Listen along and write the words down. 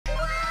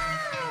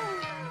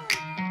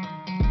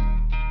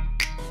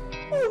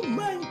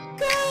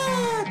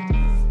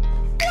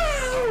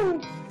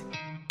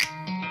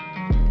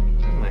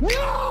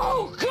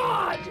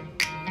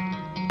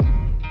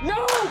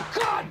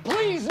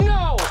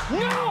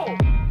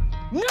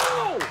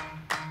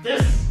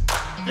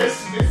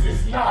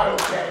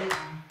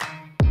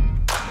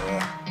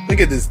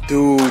at this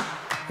dude.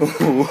 Wait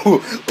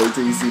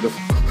till you see the.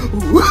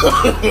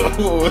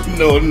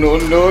 No, no,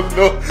 no,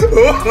 no.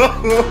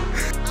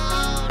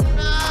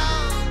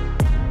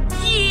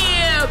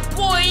 Yeah,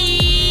 boy.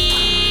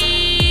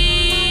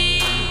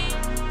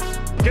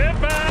 Get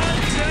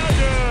back,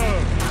 Zelda.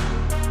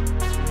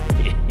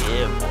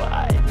 Yeah,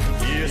 boy.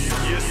 Yes,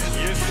 yes,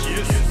 yes,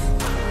 yes.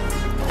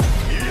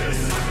 Yes.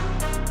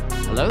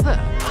 Hello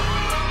there.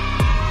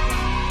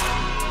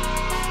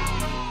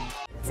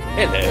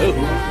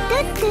 Hello.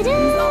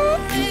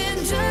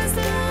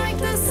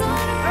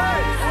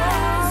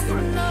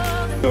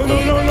 No, no,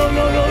 no, no,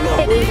 no, no, no.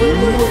 Wait.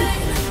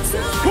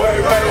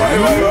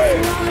 Wait.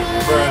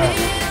 Bruh.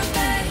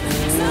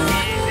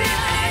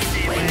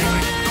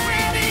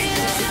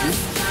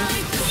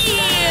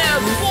 Yeah,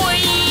 boy.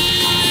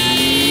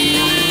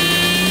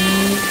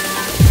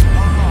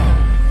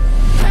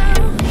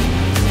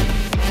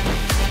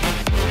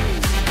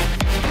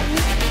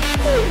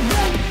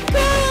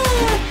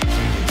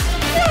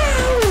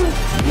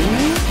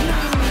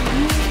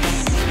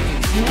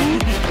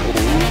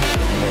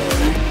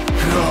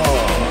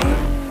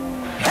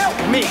 Help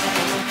me!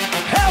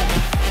 Help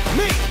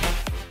me!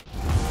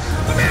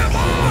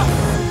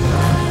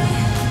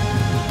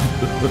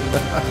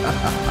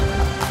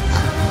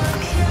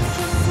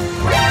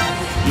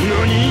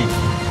 NANI?!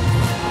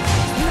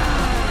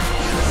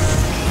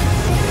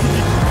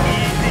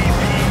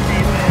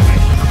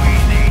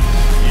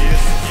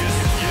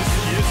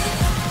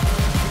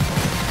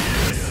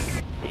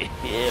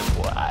 Yeah,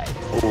 boy.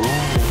 Oh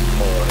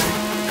my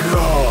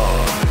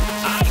god!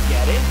 I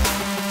get it.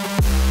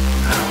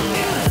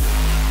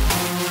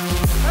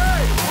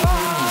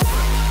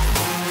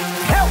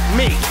 Help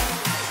me!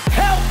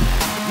 Help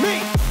me!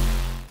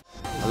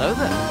 Hello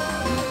there.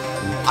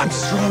 I'm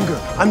stronger.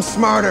 I'm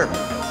smarter.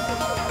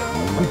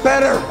 I'm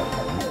better.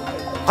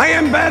 I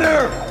am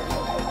better.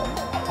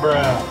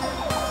 Bruh.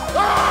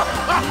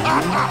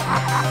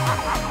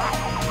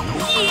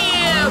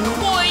 Yeah,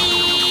 boy.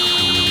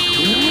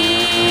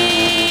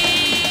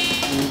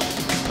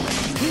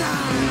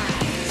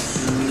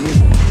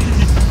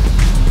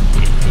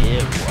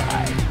 Yeah,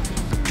 boy.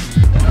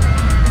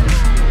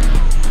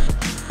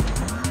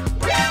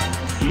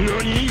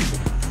 NANI?!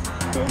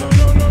 No, no,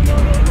 no, no, no,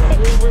 no, no.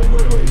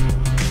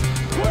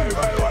 Wait.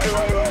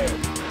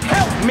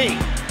 Help me!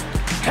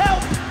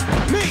 Help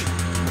me!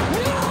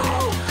 No,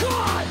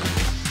 God!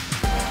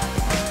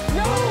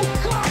 No,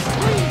 God,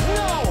 please,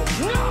 no!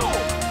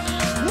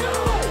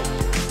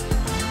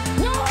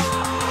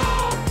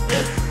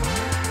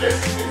 This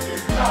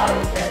is not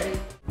okay.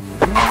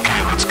 Okay,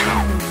 let's go.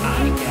 I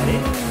get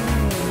it.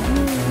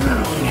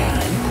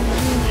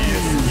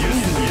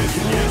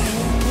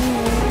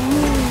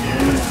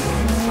 Yes.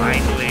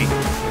 Finally,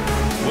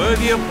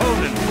 worthy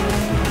opponent.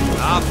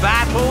 Our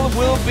battle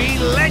will be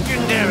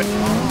legendary.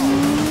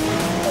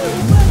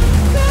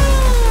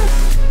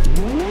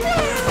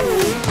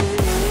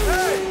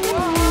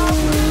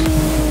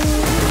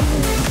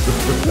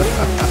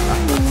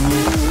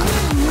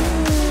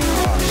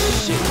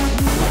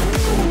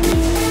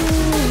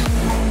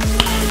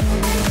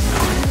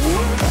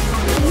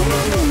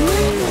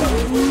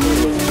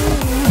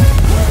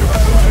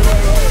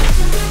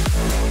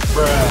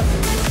 Bruh.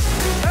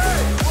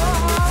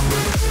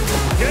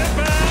 Get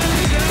back,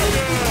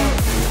 Zelda!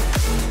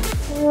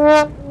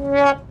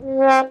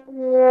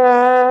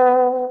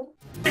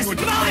 It's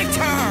my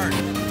turn!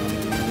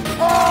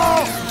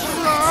 Oh,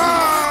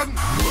 run!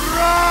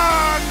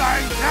 Run!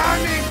 I'm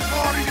coming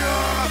for you!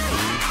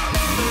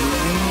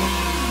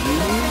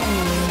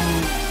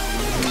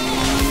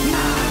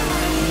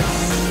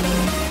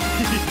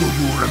 Do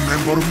you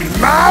remember me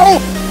now?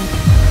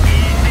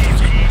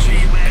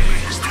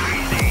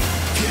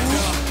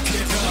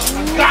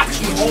 Got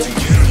you, homie!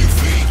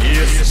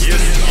 Yes. Yeah,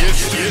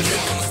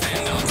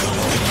 boy.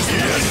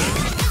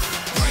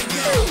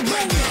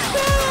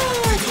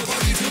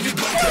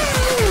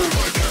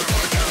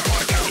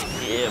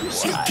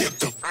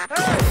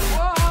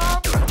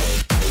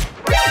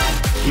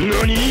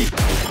 NANI?!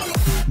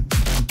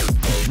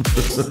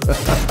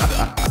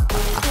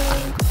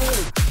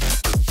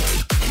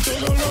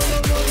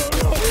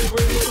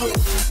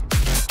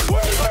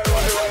 Wait.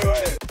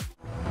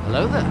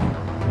 Hello there.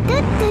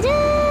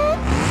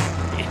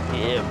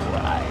 Yeah,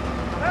 boy.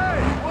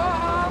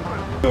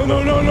 No.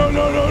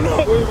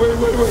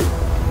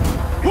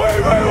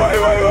 Wait.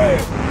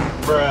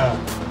 Bruh.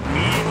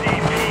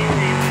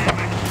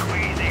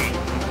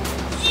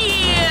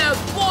 Yeah,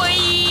 boy.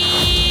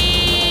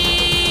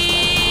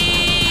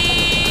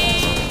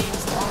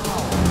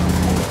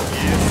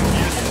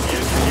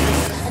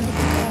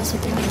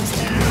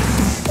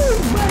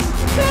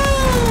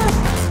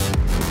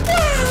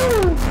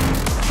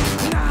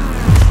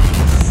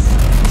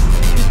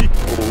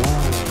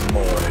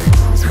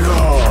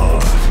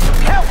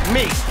 Help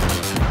me!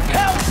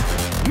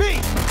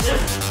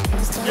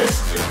 This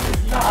is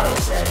not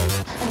okay.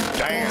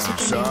 Damn,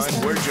 son,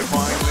 where'd you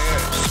find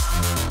this?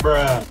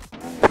 Bruh.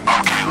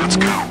 Okay, let's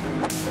go.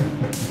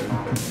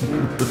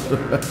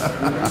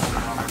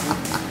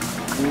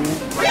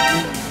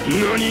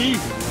 NANI?!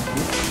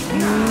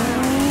 Easy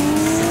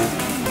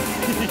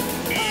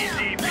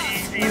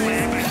peasy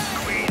lemon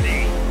squeezy.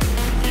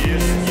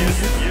 Yes, yes,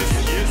 yes,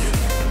 yes.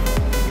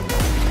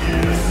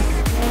 Yes.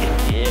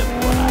 Yeah,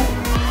 boy.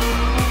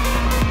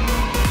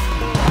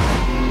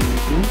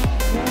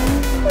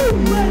 Oh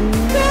my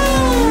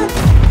God!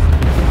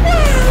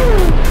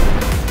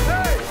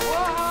 Hey,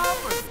 what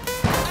happened?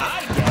 I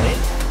get it.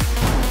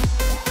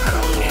 I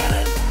don't get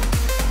it.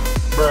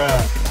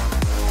 Bruh.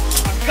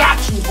 Got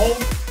you,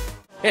 home.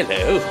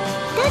 Hello.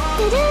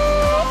 No.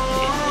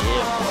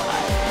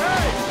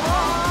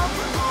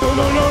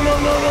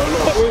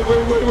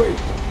 Wait.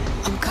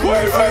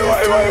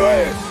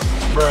 Wait.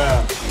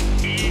 Bruh.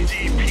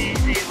 Easy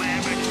peasy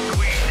lemon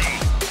squeezy.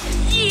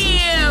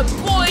 Yeah,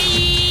 boy!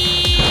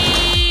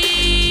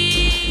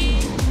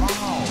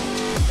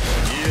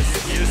 Yes,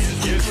 yes,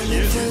 yes,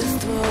 yes.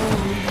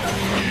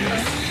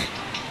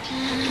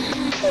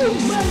 Oh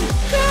my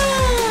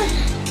God!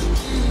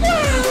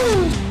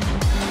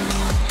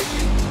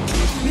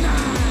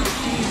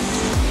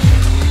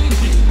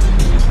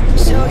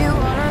 So you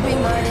wanna be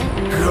mine?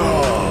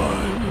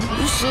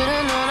 You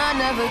should've known I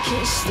never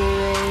kissed the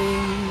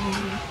rain.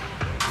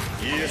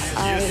 Yes,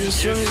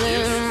 Ice runs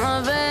in my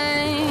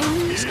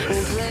veins.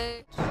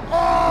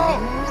 Oh,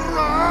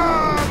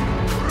 run!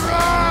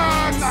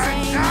 Run! I'm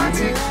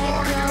coming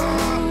for you!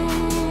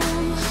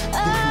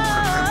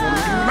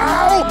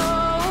 Now?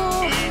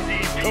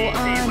 Go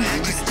on,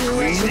 just do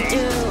what you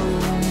do.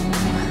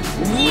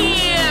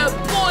 Yeah,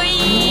 boy!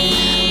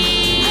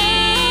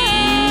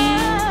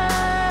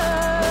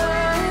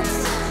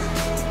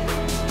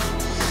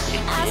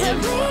 As I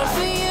bleed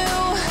for you,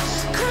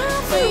 cry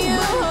for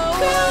you.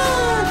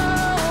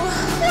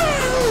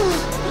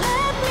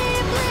 Let me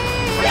bleed.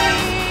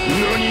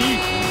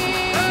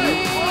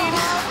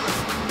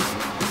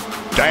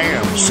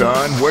 Damn,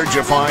 son, where'd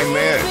you find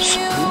this?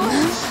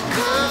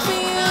 Cry for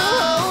you.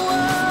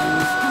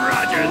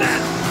 Roger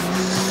that.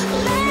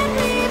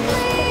 Let me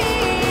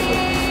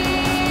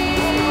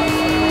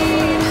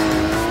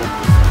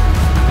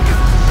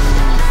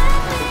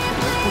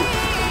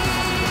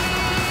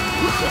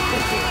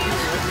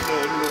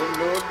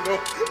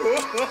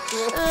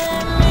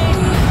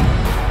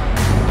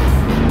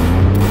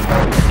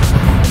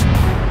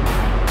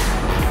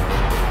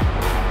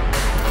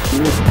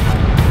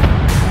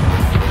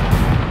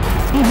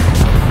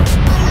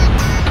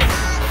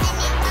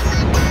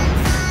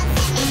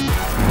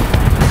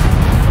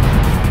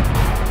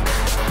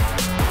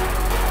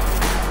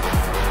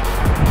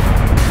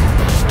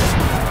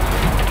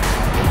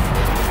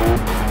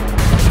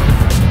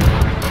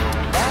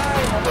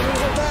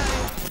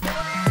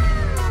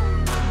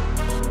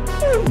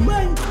Oh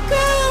my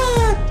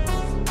God!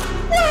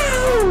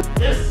 Wow!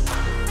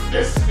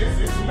 This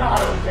is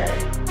not okay.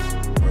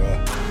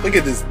 Bruh. Look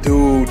at this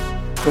dude.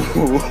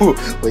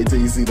 Wait till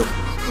you see the.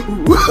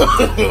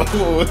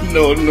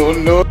 No.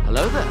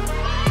 Hello there.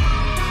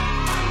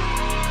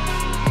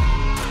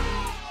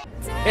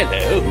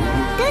 Hello.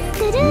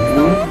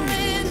 No.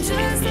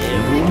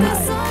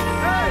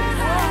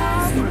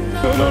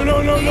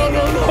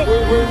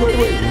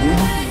 Wait.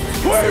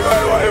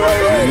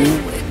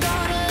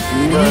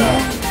 Bruh.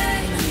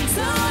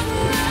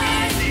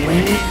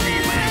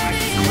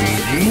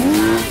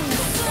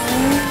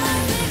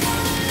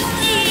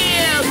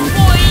 Yeah,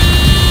 boy!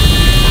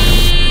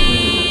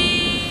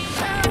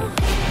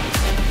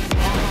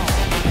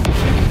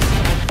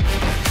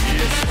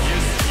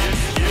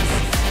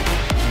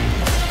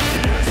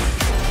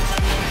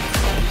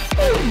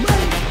 Oh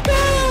my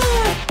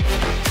God!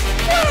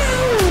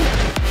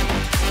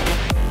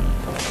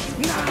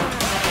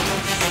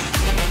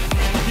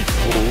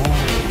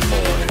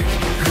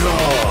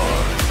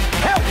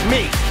 Help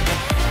me!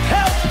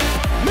 Help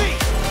me!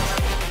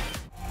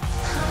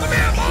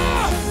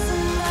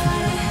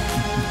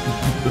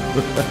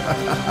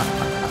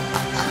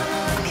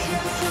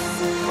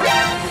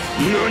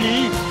 Nani?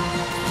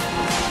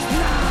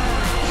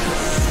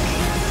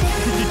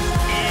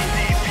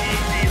 Easy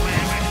peasy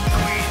lemon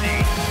squeezy.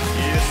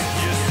 Yes.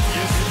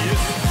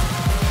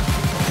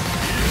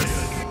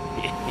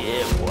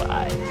 Yeah,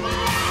 boy.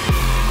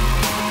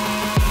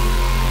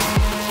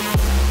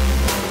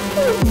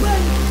 Oh my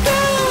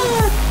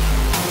God!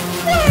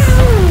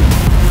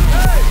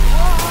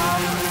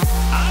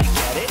 I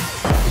get it.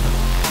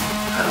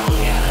 I don't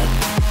get it.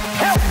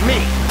 Help me!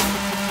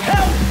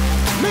 Help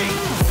me!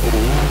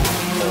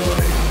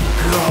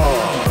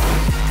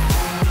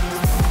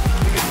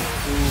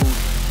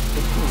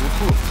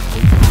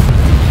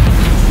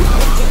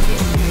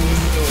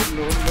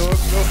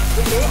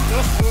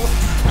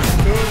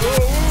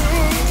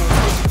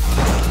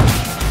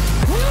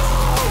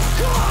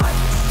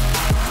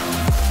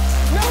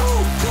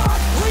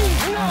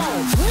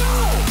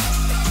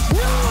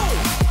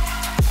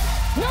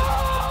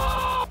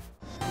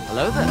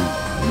 Hello there.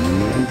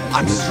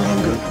 I'm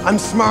stronger. I'm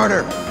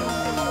smarter.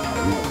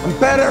 I'm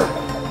better.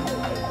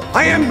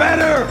 I am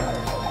better.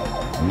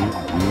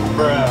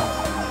 Bruh.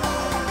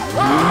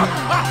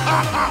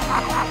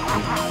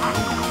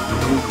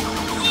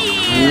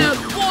 Yeah,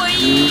 boy!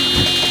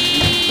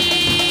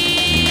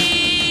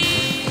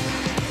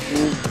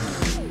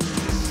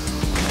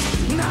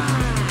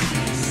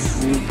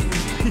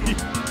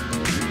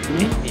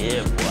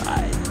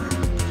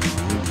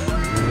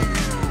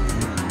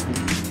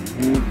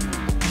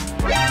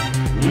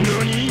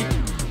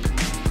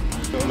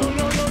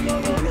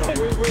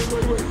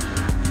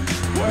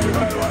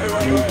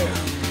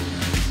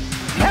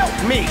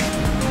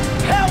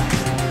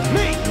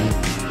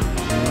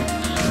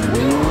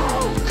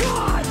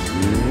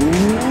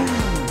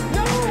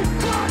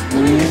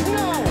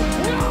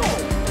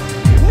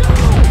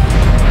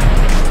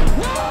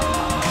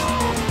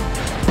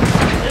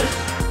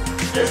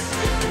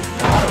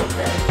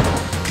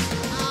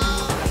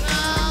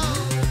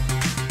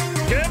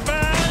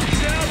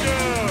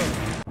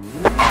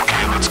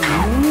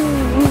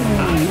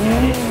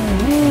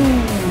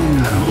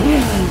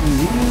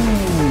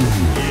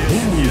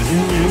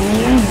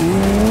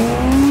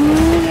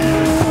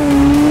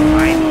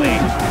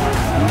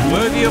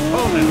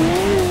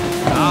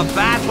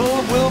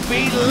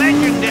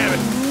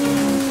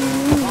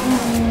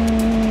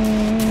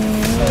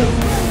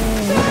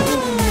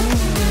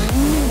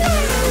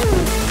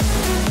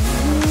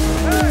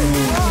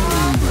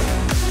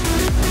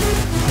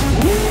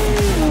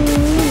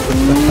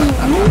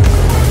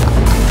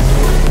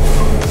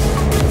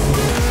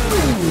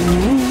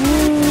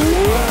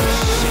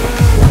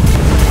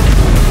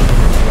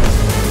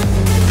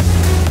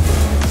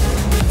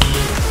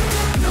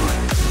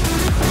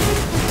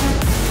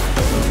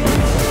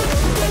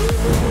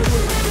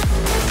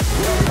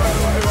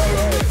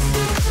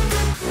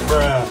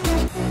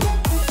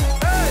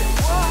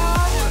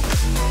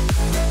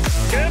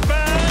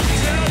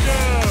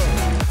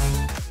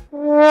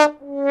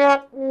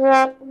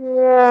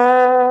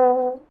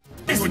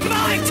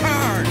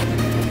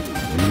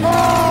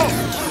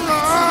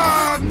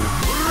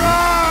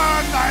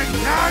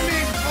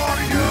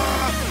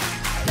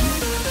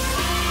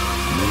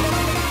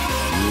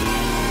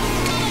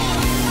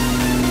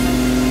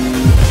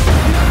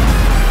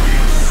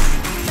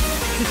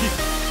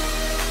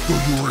 Do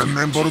you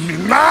remember me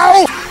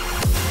now?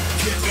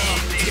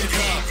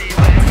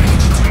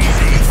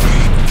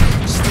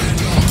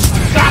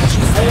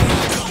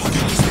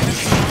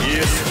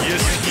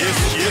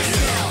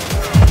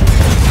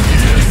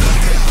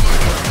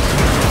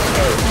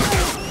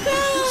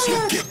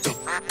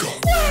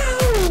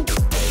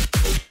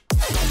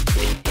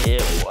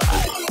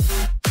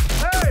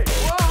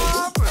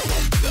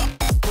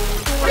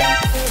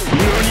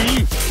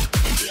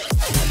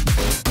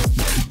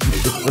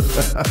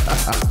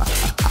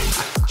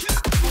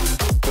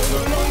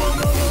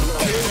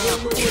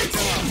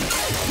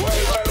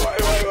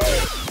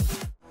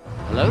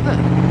 Hello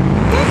there.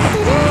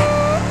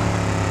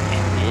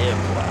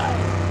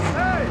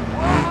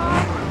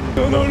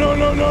 No, no, no,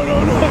 no, no, no,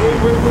 no.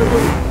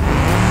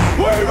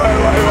 Wait.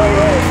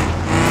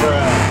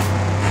 Bruh.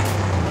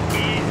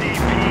 Easy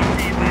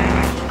peasy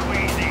lemon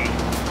squeezy.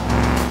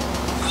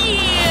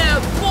 Yeah,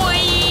 boy!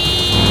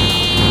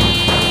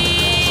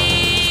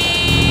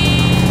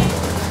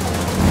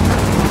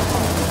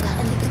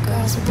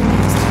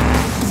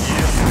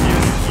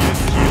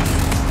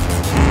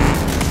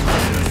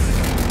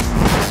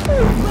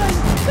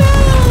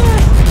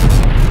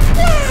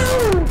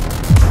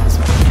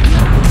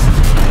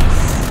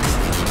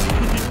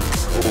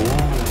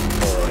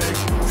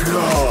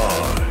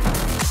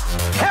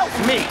 Help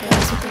me!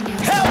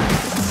 Help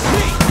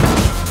me!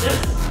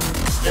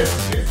 This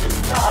is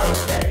not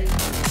okay.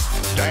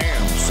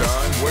 Damn,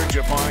 son, where'd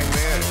you find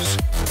this?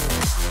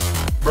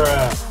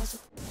 Bruh.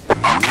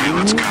 Okay,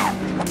 let's go.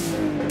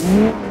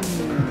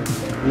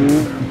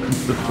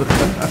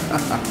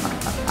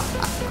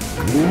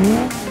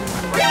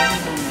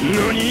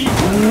 NANI?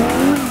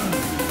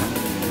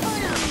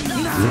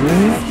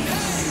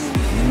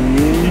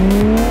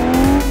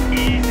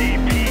 Easy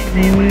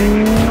peasy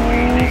lemon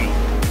squeezy.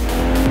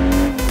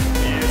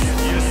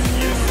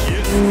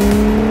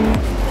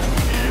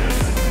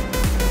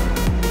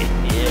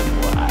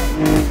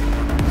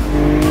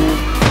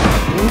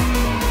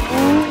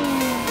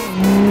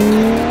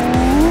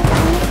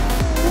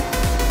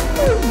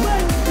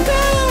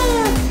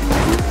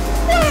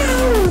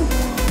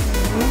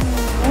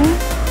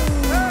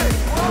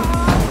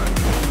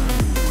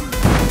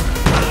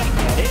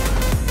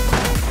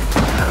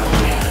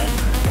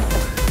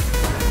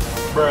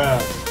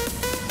 Bruh.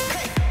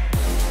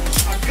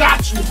 I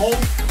got you,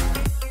 homie.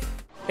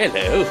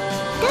 Hello.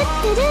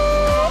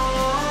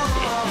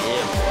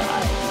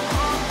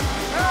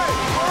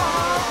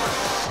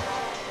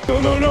 No,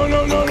 no, no, no,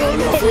 no, no,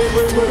 no.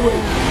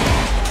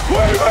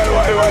 Wait.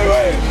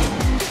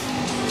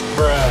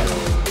 Bruh.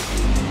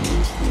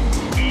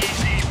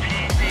 Easy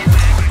peasy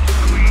lemon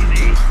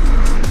squeezy.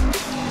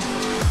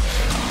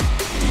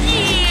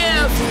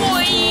 Yeah,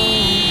 boy!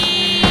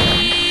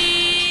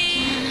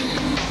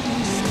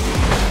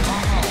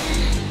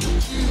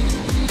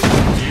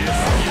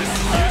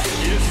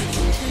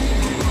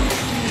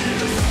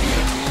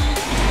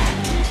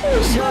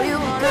 So you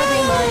wanna be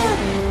my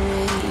enemy?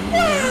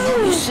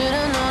 You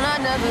should've known I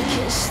never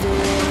kissed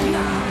away.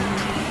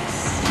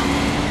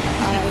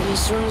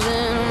 Ice runs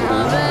in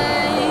my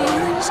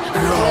veins.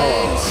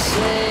 Play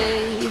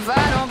safe. I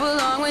don't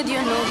belong with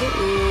your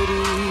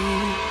nobility.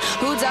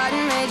 Who died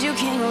and made you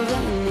king of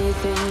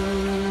anything?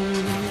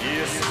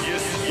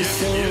 You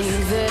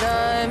think that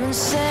I'm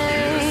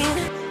insane?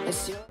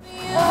 It's your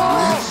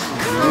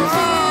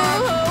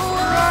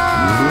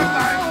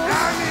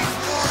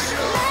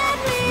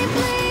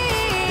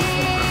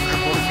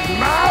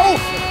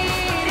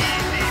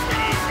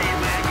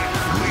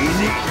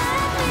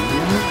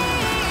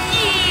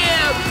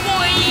Yeah,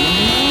 boy!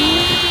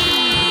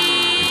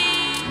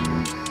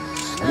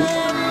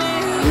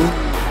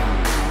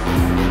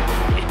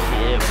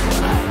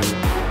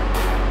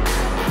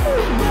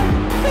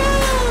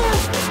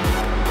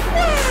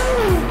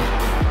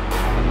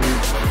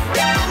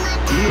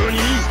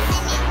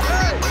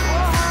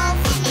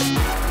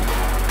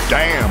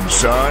 Damn,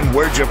 son,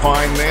 where'd you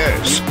find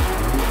this?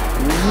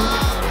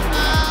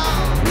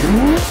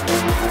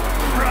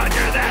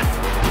 Roger that.